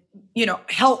can,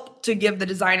 help to give the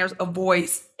designers a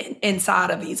voice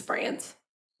inside of these brands.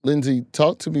 Lindsay,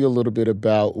 talk to me a little bit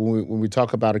about when we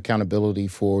talk about accountability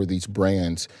for these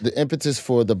brands, the impetus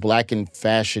for the Black in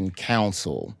Fashion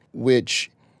Council,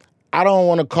 which I don't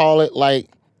want to call it like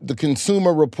the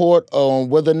Consumer Report on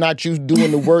whether or not you're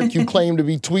doing the work you claim to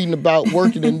be tweeting about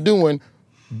working and doing,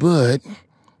 but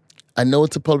I know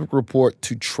it's a public report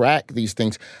to track these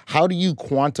things. How do you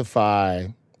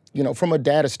quantify, from a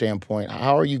data standpoint,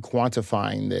 how are you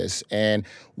quantifying this? And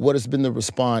what has been the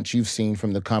response you've seen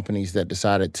from the companies that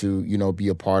decided to, be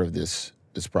a part of this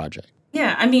project?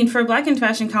 Yeah, for Black in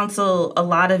Fashion Council, a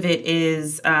lot of it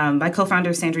is my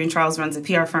co-founder, Sandrine Charles, runs a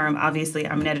PR firm. Obviously,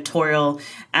 I'm an editorial.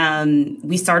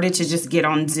 We started to just get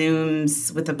on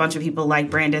Zooms with a bunch of people like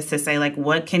Brandis to say,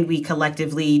 what can we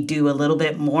collectively do a little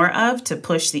bit more of to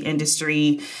push the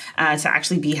industry to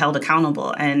actually be held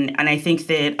accountable? And I think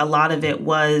that a lot of it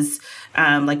was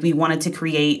we wanted to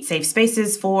create safe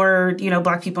spaces for,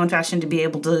 Black people in fashion to be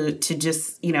able to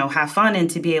just, have fun and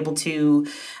to be able to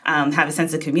have a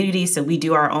sense of community. So we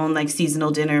do our own seasonal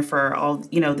dinner for all,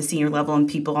 the senior level and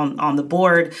people on the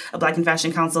board of Black in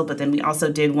Fashion Council. But then we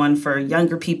also did one for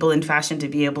younger people in fashion to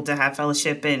be able to have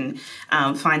fellowship and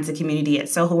find the community at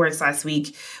Soho Works last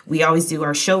week. We always do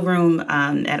our showroom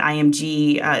at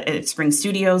IMG at Spring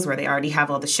Studios, where they already have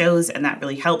all the shows. And that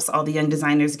really helps all the young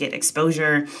designers get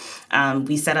exposure.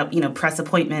 We set up, press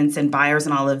appointments and buyers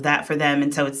and all of that for them.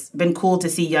 And so it's been cool to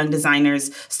see young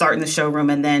designers start in the showroom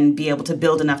and then be able to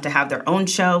build enough to have their own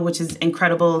show, which is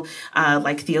incredible,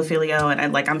 like Theophilio.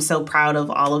 And I'm so proud of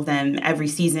all of them every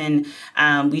season.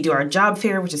 We do our job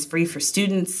fair, which is free for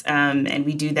students. And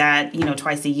we do that,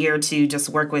 twice a year to just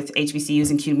work with HBCUs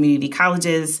and community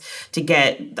colleges to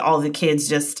get all the kids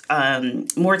just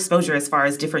more exposure as far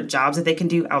as different jobs that they can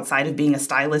do outside of being a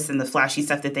stylist and the flashy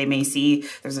stuff that they may see.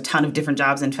 There's a ton of different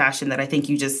jobs in fashion that I think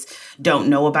you just don't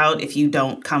know about if you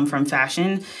don't come from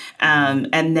fashion.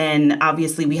 And then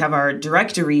obviously we have our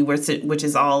directory, which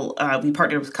is all we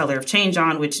partnered with Color of Change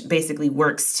on, which basically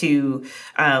works to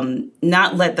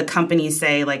not let the companies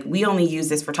say, we only use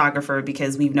this photographer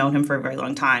because we've known him for a very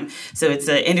long time. So it's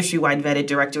an industry-wide vetted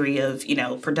directory of,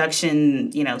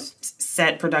 production,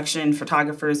 set production,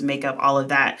 photographers, makeup, all of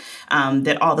that,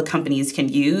 that all the companies can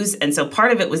use. And so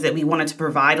part of it was that we wanted to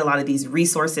provide a lot of these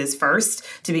resources first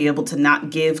to be able to not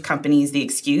give companies the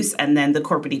excuse. And then the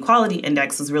Corporate Equality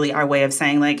Index was really our way of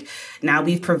saying, now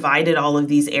we've provided all of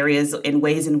these areas in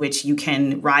ways in which you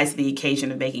can rise to the occasion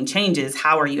of making changes.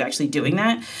 How are you actually doing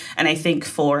that? And I think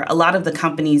for a lot of the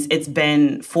companies, it's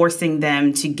been forcing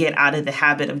them to get out of the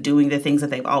habit of doing the things that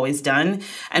they've always done.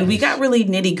 And we got really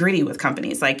nitty gritty with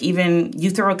companies. Even you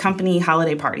throw a company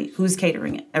holiday party, who's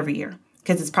catering it every year?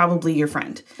 Because it's probably your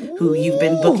friend who you've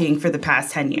been booking for the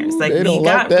past 10 years. We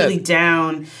got really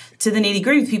down to the nitty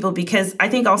gritty with people, because I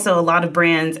think also a lot of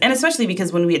brands, and especially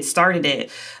because when we had started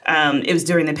it, it was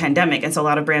during the pandemic. And so a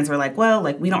lot of brands were like, well,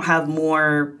 like we don't have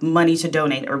more money to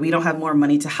donate, or we don't have more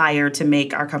money to hire to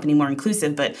make our company more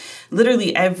inclusive. But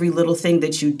literally every little thing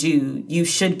that you do, you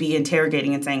should be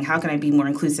interrogating and saying, how can I be more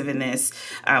inclusive in this?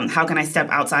 How can I step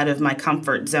outside of my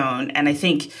comfort zone? And I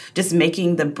think just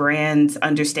making the brands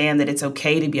understand that it's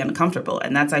okay to be uncomfortable.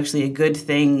 And that's actually a good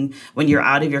thing when you're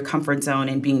out of your comfort zone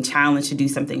and being challenged to do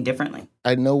something differently.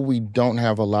 I know we don't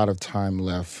have a lot of time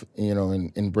left,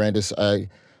 and Brandis,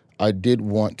 I did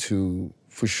want to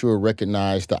for sure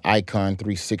recognize the Icon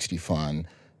 360 Fund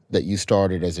that you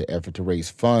started as an effort to raise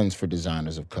funds for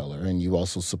designers of color. And you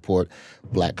also support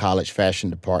Black college fashion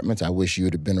departments. I wish you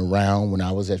would have been around when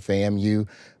I was at FAMU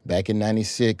back in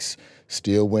 96,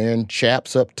 still wearing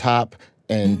chaps up top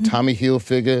and Tommy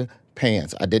Hilfiger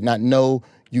pants. I did not know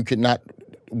you could not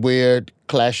wear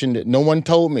clashing. No one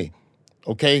told me,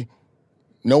 okay?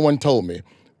 No one told me.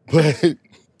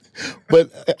 But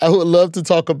I would love to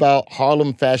talk about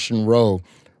Harlem Fashion Row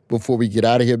before we get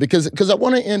out of here, because I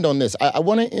want to end on this. I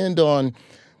want to end on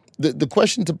the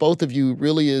question to both of you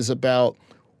really is about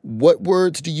what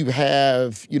words do you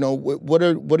have,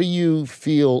 what do you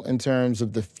feel in terms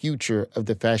of the future of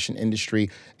the fashion industry,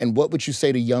 and what would you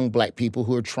say to young Black people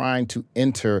who are trying to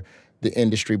enter the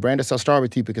industry? Brandis, I'll start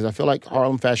with you because I feel like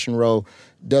Harlem Fashion Row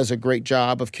does a great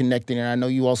job of connecting, and I know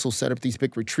you also set up these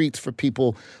big retreats for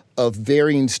people of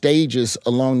varying stages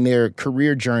along their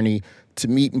career journey to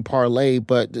meet and parlay.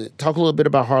 But talk a little bit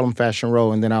about Harlem Fashion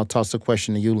Row, and then I'll toss the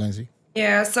question to you, Lindsay.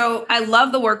 Yeah, so I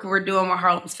love the work we're doing with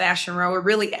Harlem's Fashion Row. We're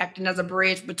really acting as a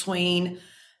bridge between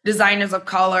designers of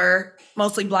color,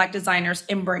 mostly Black designers,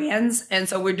 and brands. And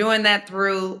so we're doing that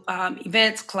through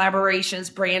events,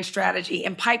 collaborations, brand strategy,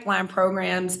 and pipeline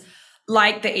programs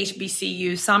like the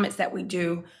HBCU summits that we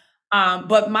do.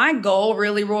 But my goal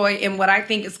really, Roy, and what I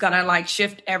think is going to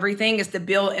shift everything is to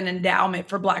build an endowment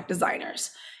for Black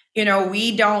designers.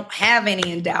 We don't have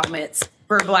any endowments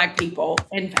for Black people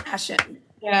in fashion.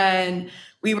 And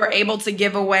we were able to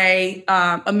give away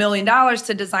 $1 million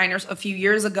to designers a few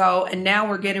years ago. And now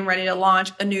we're getting ready to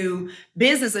launch a new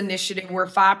business initiative where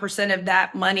 5% of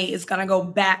that money is going to go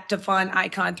back to fund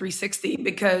Icon 360.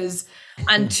 Because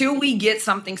until we get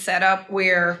something set up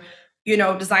where,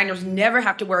 designers never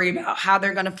have to worry about how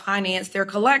they're going to finance their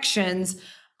collections,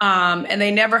 and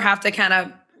they never have to kind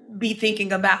of be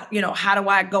thinking about, how do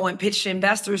I go and pitch to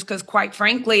investors? Because quite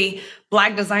frankly,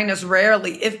 Black designers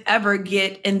rarely, if ever,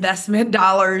 get investment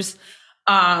dollars,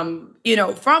 from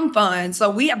funds. So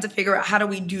we have to figure out how do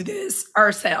we do this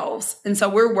ourselves. And so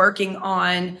we're working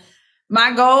on,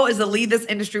 my goal is to lead this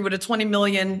industry with a $20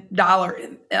 million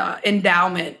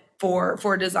endowment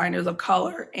for designers of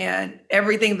color. And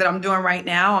everything that I'm doing right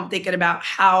now, I'm thinking about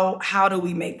how do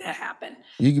we make that happen?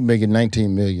 You can make it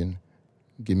 19 million.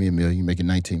 Give me $1 million, you make it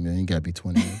 19 million. You got to be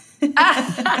 20 million.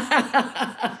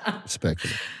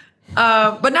 Respectfully.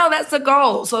 But no, that's the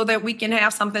goal, so that we can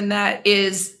have something that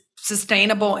is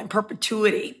sustainable in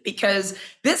perpetuity, because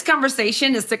this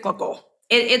conversation is cyclical.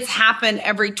 It's happened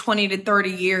every 20 to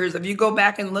 30 years. If you go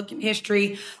back and look in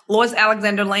history, Lois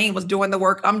Alexander Lane was doing the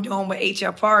work I'm doing with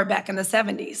HFR back in the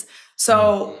 70s.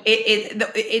 So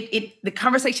the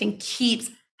conversation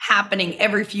keeps happening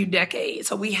every few decades.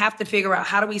 So we have to figure out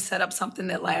how do we set up something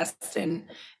that lasts in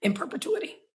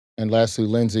perpetuity. And lastly,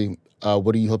 Lindsay,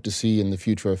 what do you hope to see in the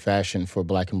future of fashion for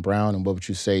Black and Brown? And what would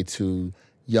you say to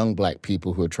young Black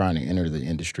people who are trying to enter the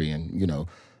industry and,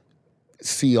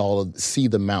 see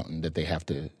the mountain that they have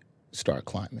to start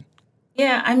climbing?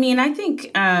 Yeah, I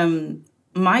think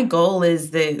my goal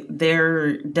is that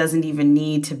there doesn't even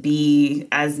need to be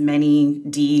as many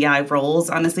DEI roles,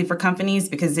 honestly, for companies,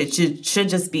 because it should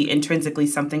just be intrinsically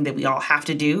something that we all have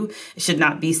to do. It should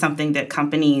not be something that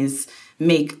companies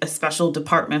make a special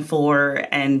department for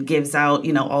and gives out,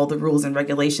 all the rules and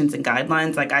regulations and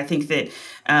guidelines. I think that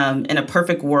in a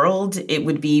perfect world, it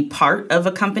would be part of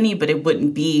a company, but it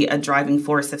wouldn't be a driving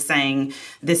force of saying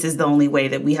this is the only way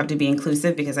that we have to be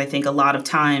inclusive. Because I think a lot of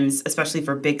times, especially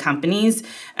for big companies,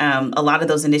 a lot of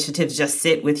those initiatives just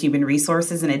sit with human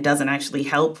resources, and it doesn't actually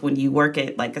help when you work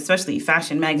at, especially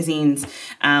fashion magazines.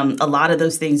 A lot of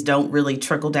those things don't really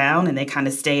trickle down, and they kind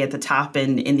of stay at the top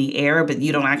and in the air, but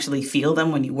you don't actually feel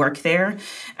them when you work there.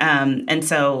 And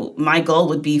so my goal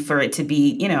would be for it to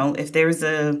be, if there's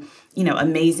a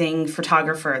amazing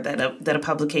photographer that a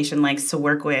publication likes to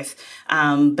work with,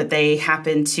 but they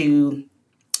happen to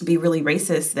be really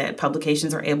racist, that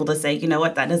publications are able to say, you know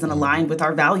what, that doesn't align with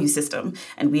our value system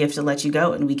and we have to let you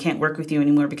go and we can't work with you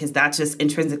anymore because that's just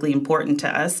intrinsically important to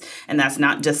us. And that's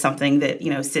not just something that,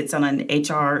 sits on an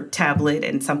HR tablet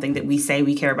and something that we say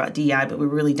we care about DEI, but we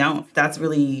really don't. That's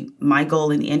really my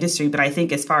goal in the industry. But I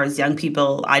think as far as young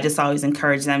people, I just always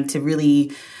encourage them to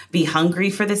really be hungry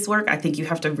for this work. I think you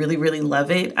have to really, really love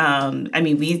it.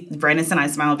 Brandis and I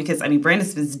smile because,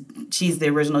 Brandis she's the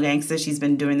original gangster. She's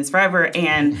been doing this forever.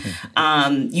 And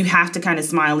you have to kind of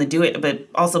smile and do it. But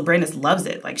also Brandis loves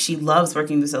it. Like, she loves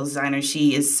working with those designers.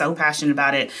 She is so passionate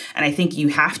about it. And I think you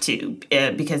have to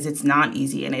because it's not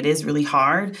easy and it is really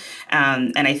hard.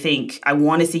 And I think I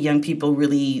want to see young people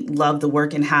really love the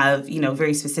work and have,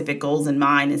 very specific goals in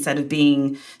mind instead of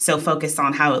being so focused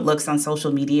on how it looks on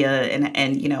social media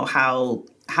and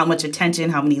how much attention,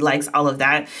 how many likes, all of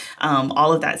that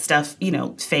stuff,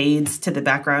 fades to the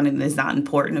background and is not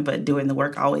important, but doing the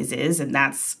work always is. And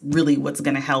that's really what's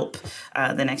going to help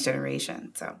the next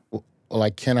generation. So. Well,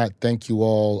 I cannot thank you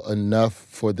all enough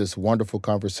for this wonderful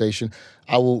conversation.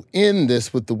 I will end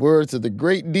this with the words of the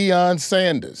great Deion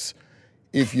Sanders.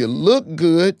 If you look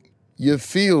good, you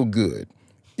feel good.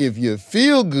 If you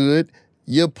feel good,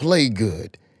 you play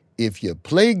good. If you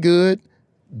play good,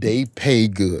 they pay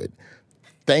good.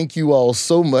 Thank you all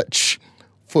so much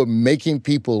for making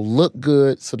people look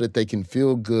good so that they can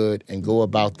feel good and go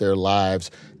about their lives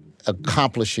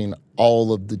accomplishing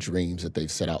all of the dreams that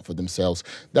they've set out for themselves.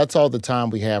 That's all the time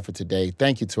we have for today.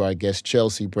 Thank you to our guests,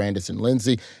 Chelsea, Brandis, and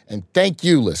Lindsay. And thank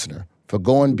you, listener, for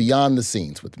going beyond the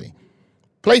scenes with me.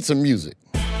 Play some music.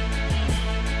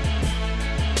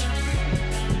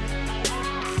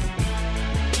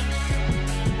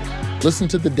 Listen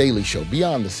to The Daily Show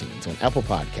Beyond the Scenes on Apple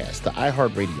Podcasts, the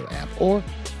iHeartRadio app, or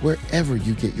wherever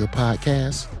you get your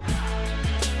podcasts.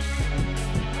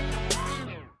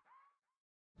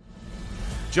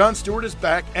 Jon Stewart is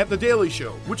back at The Daily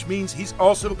Show, which means he's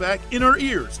also back in our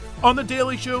ears on The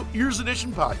Daily Show Ears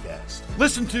Edition podcast.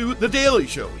 Listen to The Daily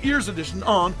Show Ears Edition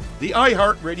on the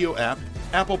iHeartRadio app,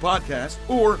 Apple Podcasts,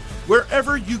 or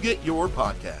wherever you get your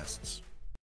podcasts.